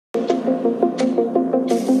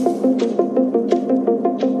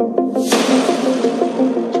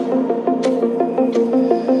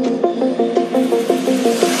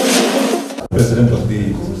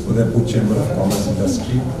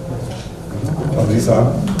Chaudhary Sahab,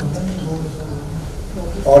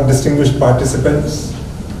 all distinguished participants,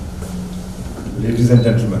 ladies and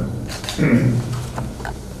gentlemen.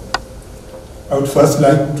 I would first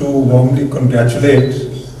like to warmly congratulate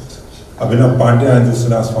Abhinav Pandya and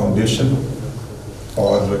Dusana's Foundation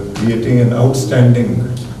for creating an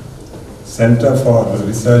outstanding Center for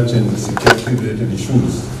Research in Security-related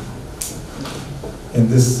issues in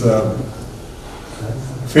this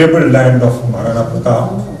fabled land of Maharana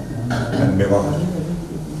Pratap and Mewar.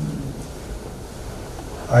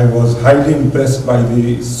 I was highly impressed by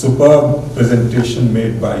the superb presentation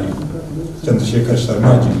made by Chandrasekhar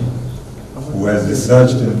Sharma ji, who has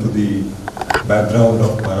researched into the background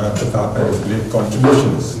of Maharana Pratap and his great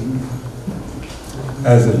contributions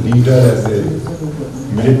as a leader, as a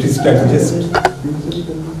military strategist,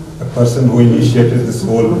 a person who initiated this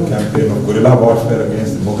whole campaign of guerrilla warfare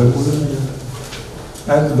against the Mughals.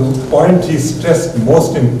 And the point he stressed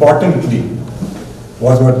most importantly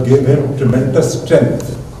was what gave him tremendous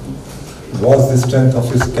strength, was the strength of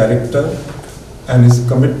his character and his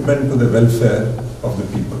commitment to the welfare of the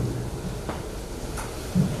people.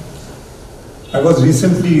 I was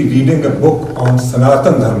recently reading a book on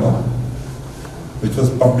Sanatan Dharma, which was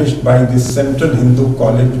published by the Central Hindu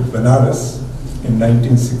College, Benares, in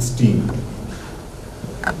 1916.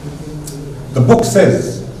 The book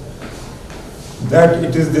says that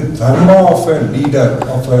it is the dharma of a leader,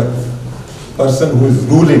 of a person who is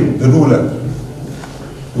ruling, the ruler,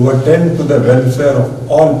 to attend to the welfare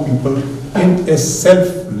of all people in a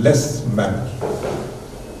selfless manner.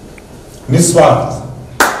 Niswarth,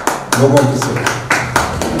 logon ki seva.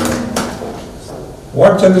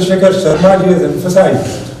 What Chandrasekhar Sharma ji has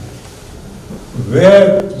emphasized,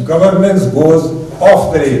 where governance goes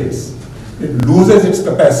off the rails, it loses its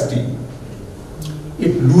capacity,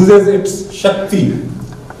 it loses its shakti,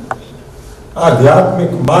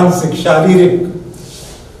 adhyatmik, mansik, sharirik,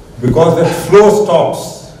 because that flow stops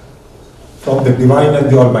from the divine and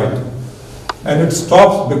the Almighty. And it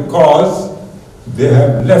stops because they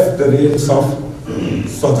have left the rails of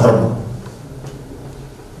Swadharma.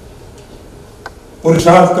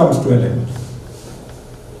 Purusharth comes to an end.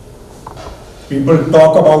 People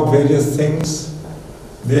talk about various things,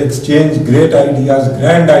 they exchange great ideas,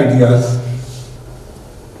 grand ideas,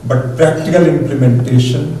 but practical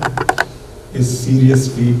implementation is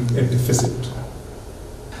seriously a deficit.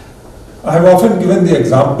 I have often given the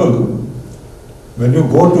example, when you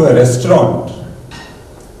go to a restaurant,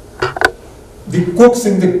 the cooks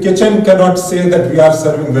in the kitchen cannot say that we are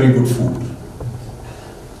serving very good food.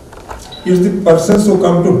 It's the persons who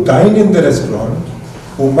come to dine in the restaurant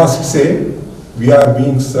who must say, we are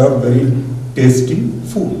being served very tasty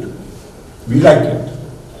food. We like it.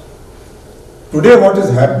 Today what is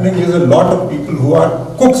happening is a lot of people who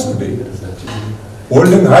are cooks today,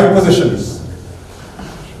 holding high positions.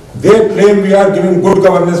 They claim we are giving good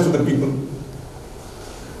governance to the people.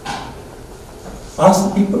 Ask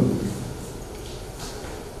the people.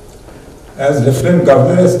 As Lieutenant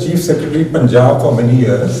Governor, as Chief Secretary Punjab for many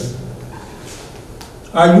years,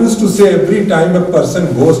 I used to say every time a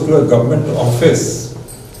person goes to a government office,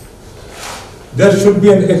 there should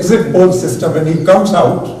be an exit poll system. When he comes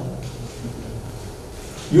out,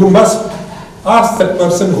 you must ask that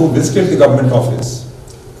person who visited the government office,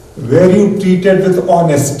 were you treated with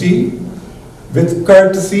honesty, with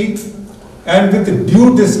courtesy, and with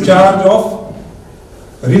due discharge of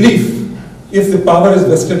relief if the power is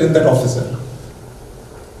vested in that officer?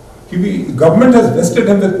 The government has vested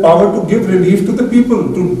him with power to give relief to the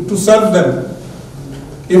people, to serve them.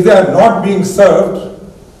 If they are not being served,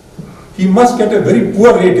 he must get a very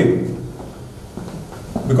poor rating,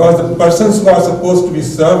 because the persons who are supposed to be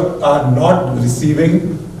served are not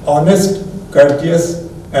receiving honest, courteous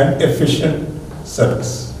and efficient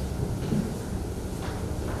service.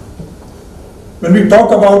 When we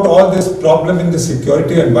talk about all this problem in the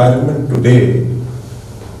security environment today,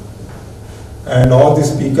 and all the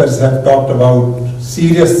speakers have talked about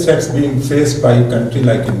serious threats being faced by a country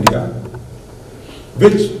like India,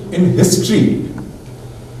 which in history,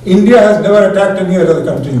 India has never attacked any other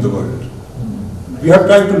country in the world. We have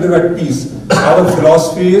tried to live at peace. Our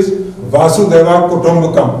philosophy is Vasudeva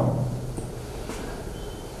Kutumbakam.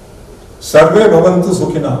 Sarve Bhavantu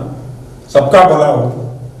Sukhina. Sabka Bhala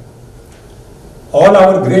Ho. All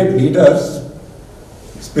our great leaders,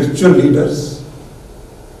 spiritual leaders,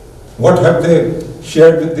 what have they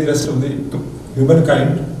shared with the rest of the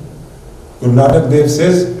humankind? Guru Nanak Dev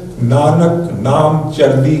says, Nanak Naam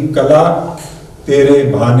Chardi Kala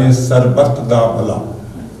Tere Bhane Sarbat Da Bhala.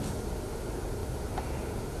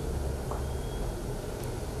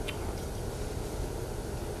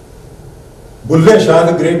 Bulle Shah,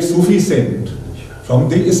 the great Sufi saint, from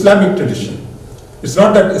the Islamic tradition. It's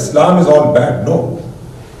not that Islam is all bad, no.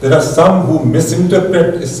 There are some who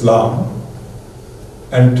misinterpret Islam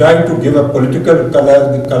and try to give a political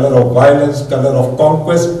color, the color of violence, color of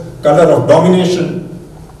conquest, color of domination.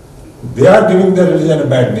 They are giving their religion a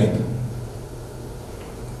bad name.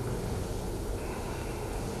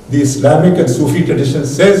 The Islamic and Sufi tradition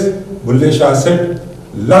says, Bulle Shah said,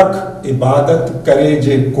 Lakh ibadat kare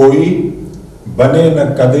je koi, bane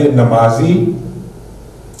na kade namazi,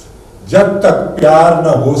 jab tak pyar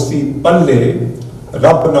na hosi palle,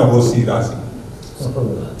 Rab na hosi razi.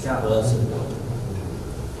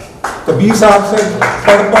 Kabir साहब से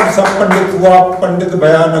पढ़ सब पंडित हुआ, पंडित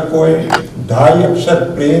भया न कोई, ढाई अक्षर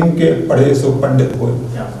प्रेम के पढ़े सो पंडित हुए।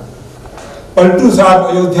 पलटू साहब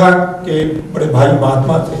अयोध्या के बड़े भाई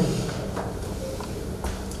महात्मा थे।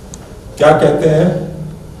 क्या कहते हैं?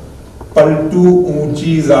 पलटू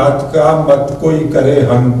ऊंची जात का मत कोई करे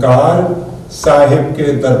हंकार, साहिब के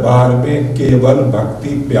दरबार में केवल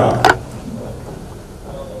भक्ति प्यार।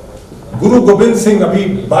 गुरु गोविंद सिंह, अभी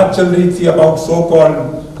बात चल रही थी about so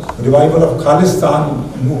called revival of Khalistan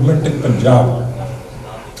movement in Punjab.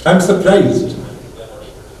 I'm surprised.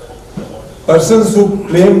 Persons who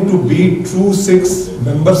claim to be true Sikhs,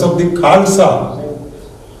 members of the Khalsa,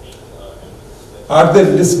 are they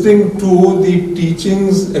listening to the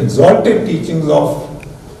teachings, exalted teachings of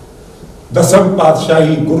Dasam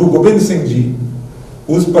Patshahi, Guru Gobind Singh Ji,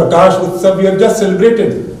 whose Prakash Utsav we have just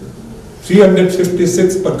celebrated,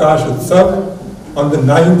 356 Prakash Utsav on the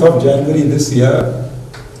 9th of January this year.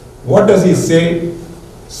 What does he say?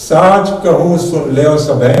 साच कहूं सुन ले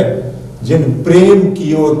सब है, जिन प्रेम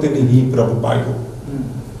कियो तिन ही प्रभु पायो।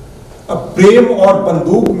 अब प्रेम और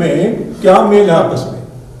बंदूक में क्या मेल है आपस में?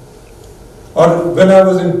 और when I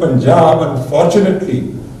was in Punjab, unfortunately,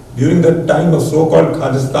 during the time of so-called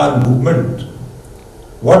Khalistan movement,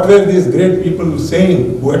 what were these great people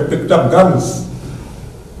saying who had picked up guns?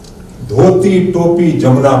 Dhoti, topi,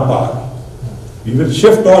 Jamuna par. We will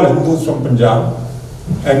shift all Hindus from Punjab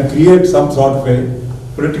and create some sort of a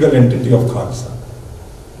political entity of Khalsa.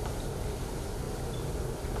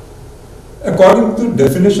 According to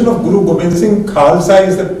definition of Guru Gobind Singh, Khalsa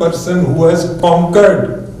is the person who has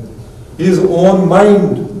conquered his own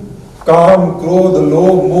mind, काम, क्रोध,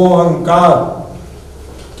 लोभ, मोह, अहंकार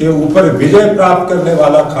के ऊपर विजय प्राप्त करने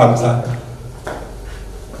वाला खालसा है।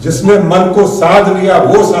 जिसने मन को साध लिया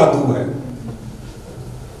वो साधु है,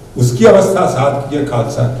 उसकी अवस्था साध की है,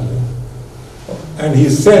 खालसा की है। And he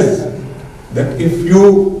says that if you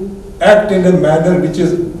act in a manner which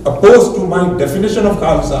is opposed to my definition of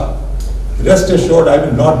Khalsa, rest assured I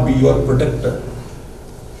will not be your protector.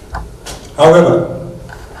 However,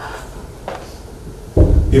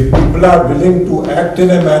 if people are willing to act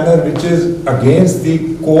in a manner which is against the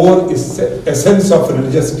core essence of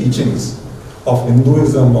religious teachings of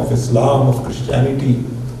Hinduism, of Islam, of Christianity,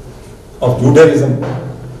 of Judaism,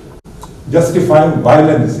 justifying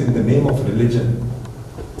violence in the name of religion,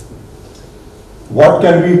 what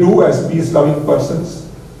can we do as peace-loving persons?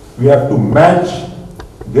 We have to match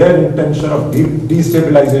their intention of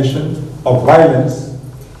destabilization, of violence,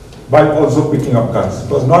 by also picking up guns.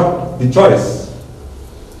 It was not the choice.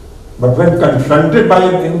 But when confronted by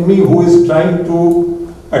an enemy who is trying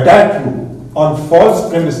to attack you on false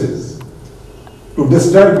premises, to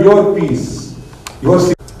disturb your peace, your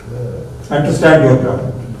security, and to stand your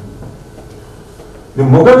ground. The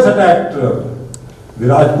Mughals attacked the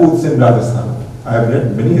Rajputs in Rajasthan. I have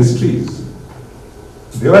read many histories.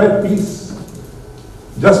 They were at peace.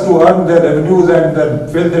 Just to earn their revenues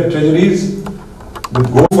and fill their treasuries,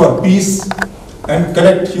 would go for peace and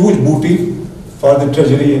collect huge booty for the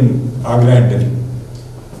treasury in Agra and Delhi.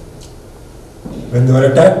 When they were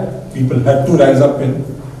attacked, people had to rise up in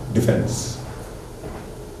defense.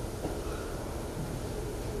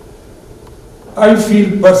 I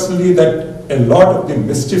feel personally that a lot of the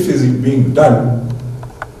mischief is being done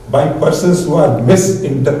by persons who are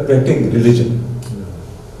misinterpreting religion.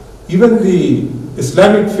 Even the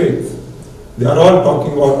Islamic faith, they are all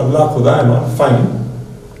talking about Allah, Khuda and all, fine.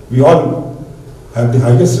 We all have the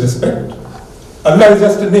highest respect. Allah is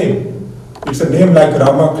just a name. It's a name like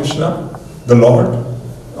Rama, Krishna, the Lord,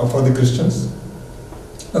 for the Christians.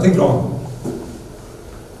 Nothing wrong.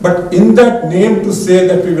 But in that name to say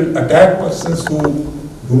that we will attack persons who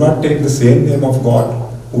do not take the same name of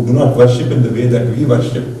God, who do not worship in the way that we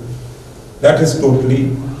worship, that is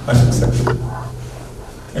totally unacceptable.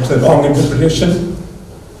 It's a wrong interpretation.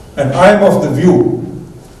 And I am of the view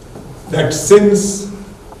that since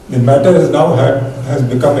the matter has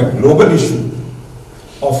become a global issue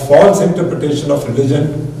of false interpretation of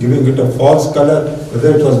religion, giving it a false color,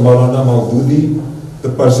 whether it was Maharana Maududi, the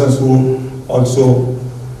persons who also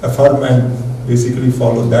affirm and basically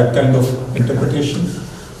follow that kind of interpretation.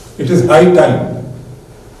 It is high time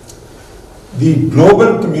the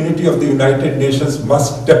global community of the United Nations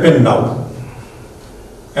must step in now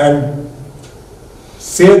and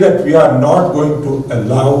say that we are not going to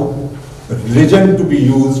allow religion to be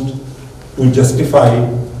used to justify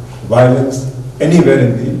violence anywhere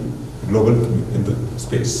in the global in the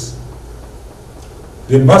space.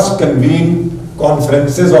 They must convene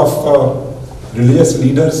conferences of religious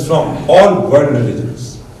leaders from all world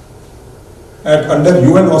religions and under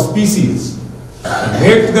UN auspices.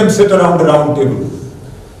 Make them sit around the round table.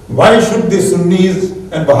 Why should the Sunnis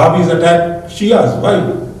and Wahhabis attack Shias? Why?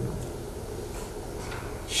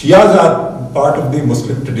 Shias are part of the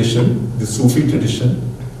Muslim tradition, the Sufi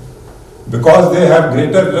tradition, because they have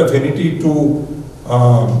greater affinity to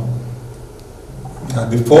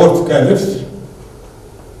the fourth caliph,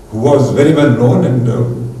 who was very well known, and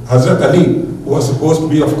Hazrat Ali, who was supposed to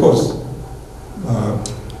be, of course,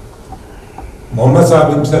 Muhammad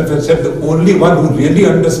Sahib himself has said the only one who really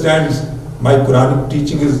understands my Quranic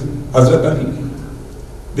teaching is Hazrat Ali.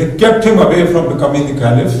 They kept him away from becoming the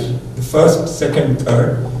caliph, the first, second,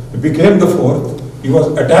 third. He became the fourth. He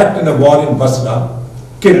was attacked in a war in Basra,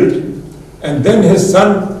 killed, and then his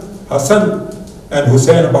son Hassan and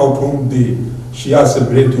Hussein, about whom the Shia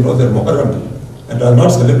celebrate, their Maharana, and does not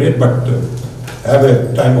celebrate but have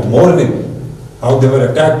a time of mourning, how they were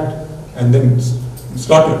attacked and then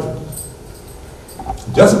slaughtered.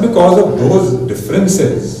 Just because of those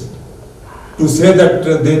differences, to say that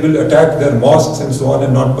they will attack their mosques and so on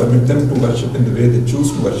and not permit them to worship in the way they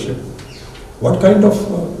choose to worship. What kind of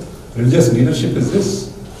religious leadership is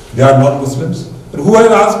this? They are not Muslims. But who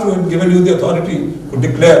has asked you and given you the authority to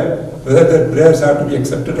declare whether their prayers are to be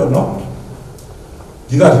accepted or not?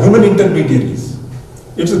 These are human intermediaries.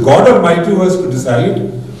 It's God Almighty who has to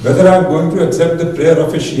decide whether I am going to accept the prayer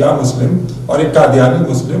of a Shia Muslim or a Qadiani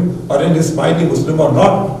Muslim or an Ismaili Muslim or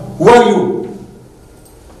not. Who are you?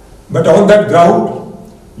 But on that ground,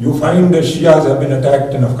 you find the Shias have been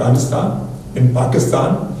attacked in Afghanistan, in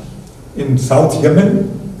Pakistan, in South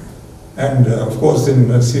Yemen, and of course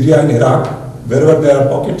in Syria and Iraq, wherever there are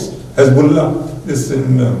pockets. Hezbollah is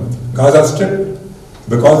in Gaza Strip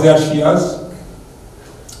because they are Shias,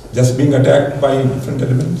 just being attacked by different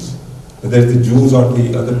elements, whether it's the Jews or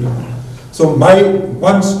the other people. So my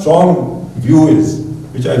one strong view is,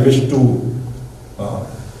 which I wish to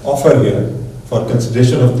offer here for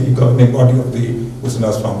consideration of the governing body of the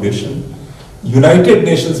Husna's Foundation, United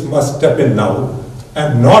Nations must step in now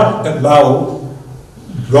and not allow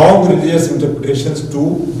wrong religious interpretations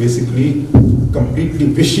to basically completely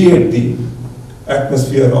vitiate the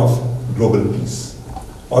atmosphere of global peace.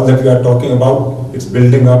 All that we are talking about, it's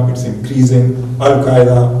building up, it's increasing,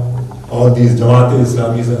 Al-Qaeda, all these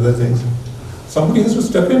Jamaat-e-Islamis and other things. Somebody has to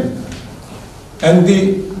step in. And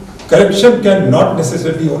the correction cannot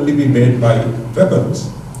necessarily only be made by weapons.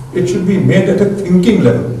 It should be made at a thinking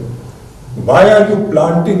level. Why are you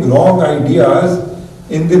planting wrong ideas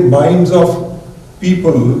in the minds of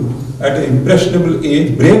people at an impressionable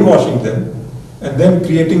age, brainwashing them, and then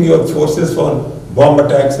creating your forces for bomb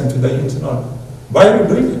attacks and fidaiyans and all? Why are you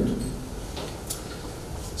doing it?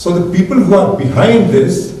 So the people who are behind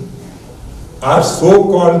this are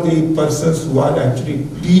so-called the persons who are actually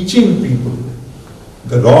teaching people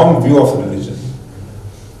the wrong view of religion.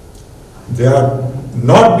 They are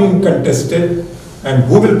not being contested, and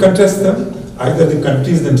who will contest them? Either the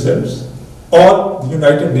countries themselves or the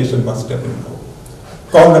United Nations must step in.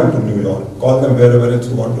 Call them to New York, call them wherever else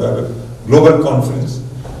you want to have a global conference.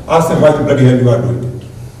 Ask them why the bloody hell you are doing it.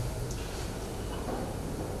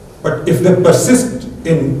 But if they persist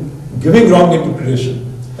in giving wrong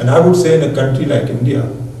interpretation, and I would say in a country like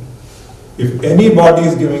India, if anybody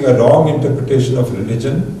is giving a wrong interpretation of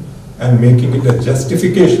religion and making it a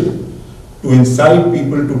justification to incite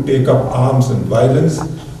people to take up arms and violence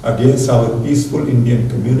against our peaceful Indian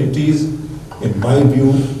communities, in my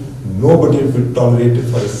view, nobody will tolerate it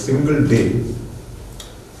for a single day.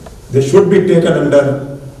 They should be taken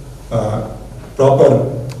under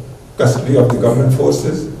proper custody of the government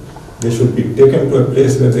forces. They should be taken to a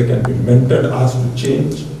place where they can be mentored, asked to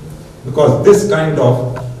change. Because this kind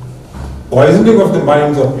of poisoning of the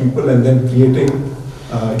minds of people and then creating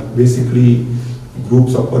basically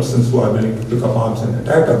groups of persons who are willing to pick up arms and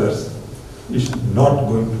attack others is not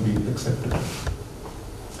going to be acceptable.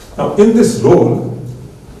 Now in this role,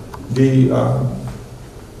 the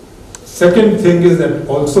second thing is that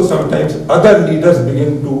also sometimes other leaders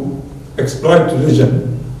begin to exploit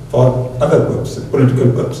religion for other purposes,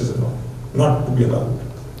 political purposes and all, not to be allowed.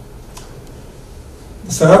 The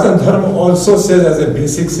Sanatana Dharma also says as a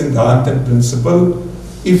basic siddhant and principle,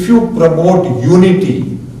 if you promote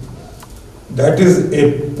unity, that is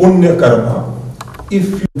a punya karma.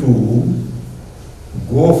 If you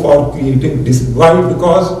go for creating why?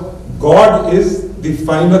 Because God is the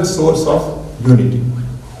final source of unity.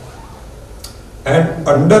 And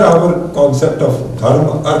under our concept of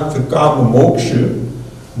dharma, artha, kama, moksha,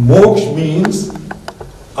 moksha means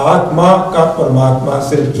Atma ka Paramatma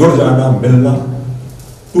se jud jana, milna,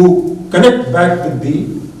 to connect back with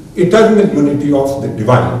the eternal unity of the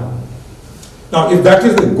divine. Now, if that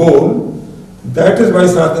is the goal, that is why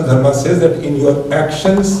Sanatana Dharma says that in your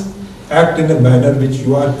actions, act in a manner which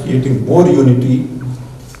you are creating more unity,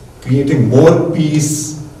 creating more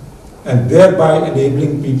peace, and thereby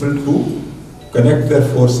enabling people to connect their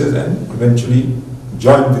forces and eventually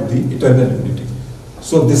join with the eternal unity.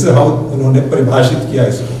 So this is how उन्होंने परिभाषित किया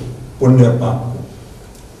इसको, पुण्य पाप को.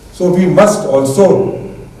 So we must also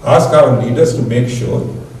ask our leaders to make sure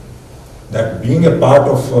that being a part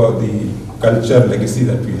of the culture legacy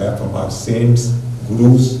that we have from our saints,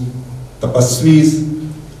 gurus, tapasvis,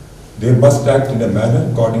 they must act in a manner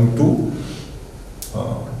according to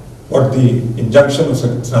what the injunction of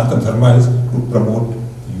Sanatana Dharma is, to promote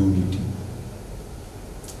unity.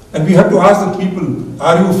 And we have to ask the people,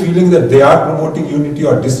 are you feeling that they are promoting unity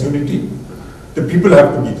or disunity? The people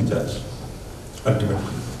have to be the judge,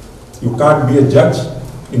 ultimately. You can't be a judge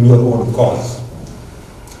in your own cause.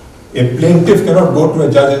 A plaintiff cannot go to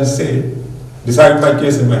a judge and say, decide my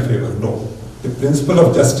case in my favor. No. The principle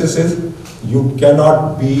of justice is, you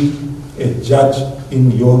cannot be a judge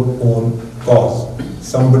in your own cause.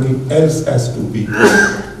 Somebody else has to be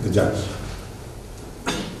the judge.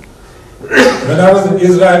 When I was in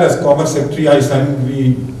Israel as Commerce Secretary,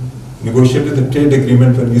 we negotiated the trade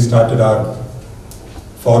agreement when we started our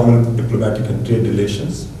formal diplomatic and trade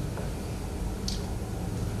relations.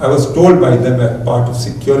 I was told by them as part of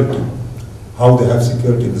security, how they have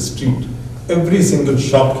security in the street. Every single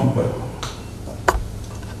shopkeeper,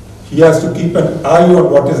 he has to keep an eye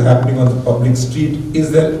on what is happening on the public street.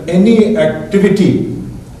 Is there any activity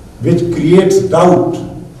which creates doubt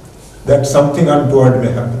that something untoward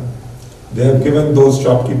may happen? They have given those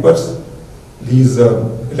shopkeepers these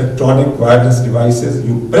electronic wireless devices.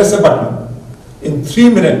 You press a button, in 3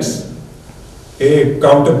 minutes, a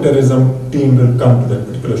counter-terrorism team will come to that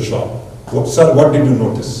particular shop. Sir, what did you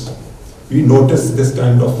notice? We noticed this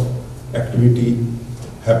kind of activity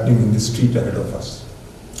happening in the street ahead of us.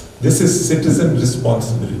 This is citizen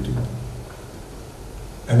responsibility.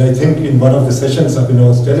 And I think in one of the sessions, Abhinav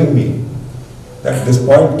was telling me that this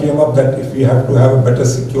point came up, that if we have to have a better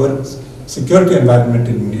security environment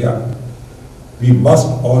in India, we must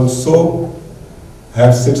also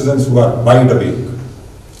have citizens who are wide awake.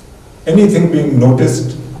 Anything being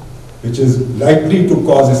noticed which is likely to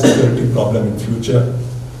cause a security problem in future,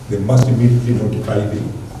 they must immediately notify the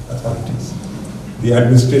authorities. The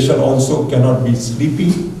administration also cannot be sleepy.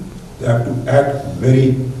 They have to act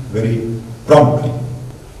very, very promptly.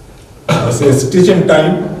 I say a stitch in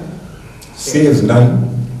time saves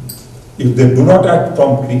 9. If they do not act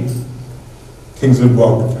promptly, things will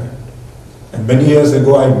go out of hand. And many years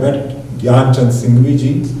ago, I met Gyan Chand Singhvi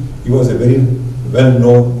ji. He was a very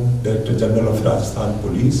well-known Director General of Rajasthan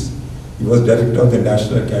Police. He was Director of the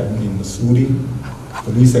National Academy in Missouri,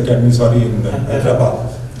 Police Academy, in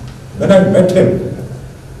Hyderabad. When I met him,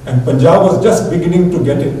 and Punjab was just beginning to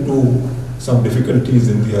get into some difficulties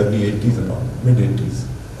in the early 80s and mid-80s.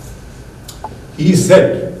 He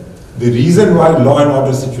said, the reason why law and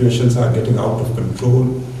order situations are getting out of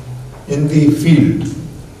control in the field,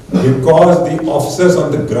 because the officers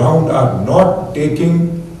on the ground are not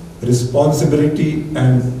taking responsibility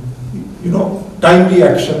and, timely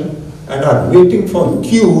action, and are waiting for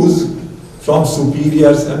cues from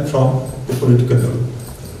superiors and from the political level.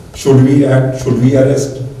 Should we act? Should we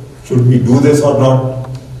arrest? Should we do this or not?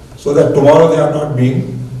 So that tomorrow they are not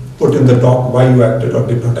being put in the dock why you acted or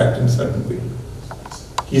did not act in a certain way.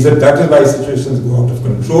 He said that is why situations go out of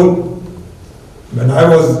control. When I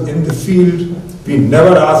was in the field, we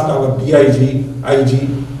never asked our DIG,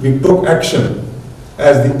 IG, we took action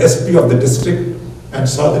as the SP of the district and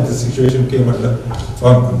saw that the situation came under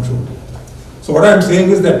firm control. So what I am saying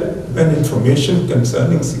is that when information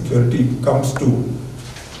concerning security comes to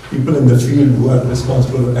people in the field who are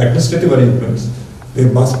responsible for administrative arrangements, they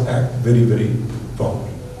must act very, very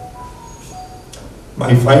promptly.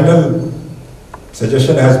 My final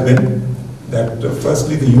suggestion has been that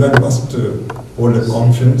firstly the UN must hold a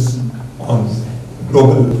conference on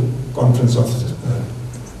global conference of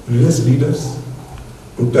religious leaders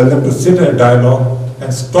to tell them to sit in a dialogue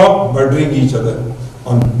and stop murdering each other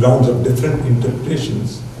on grounds of different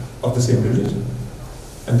interpretations of the same religion.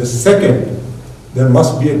 And the second, there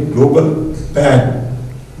must be a global ban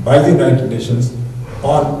by the United Nations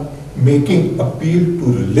on making appeal to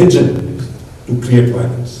religion to create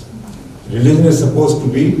violence. Religion is supposed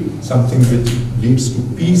to be something which leads to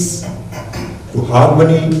peace, to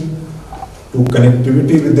harmony, to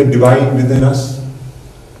connectivity with the divine within us,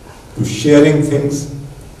 to sharing things.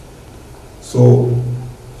 So,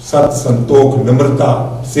 Sat, Santokh,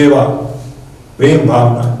 Namrata, Seva, Prem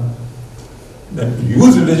Bhavana, that to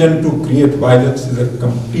use religion to create violence is a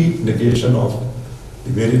complete negation of the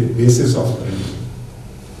very basis of religion.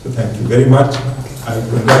 So thank you very much. I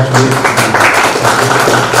congratulate you.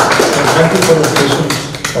 And thank you for your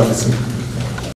patience for listening.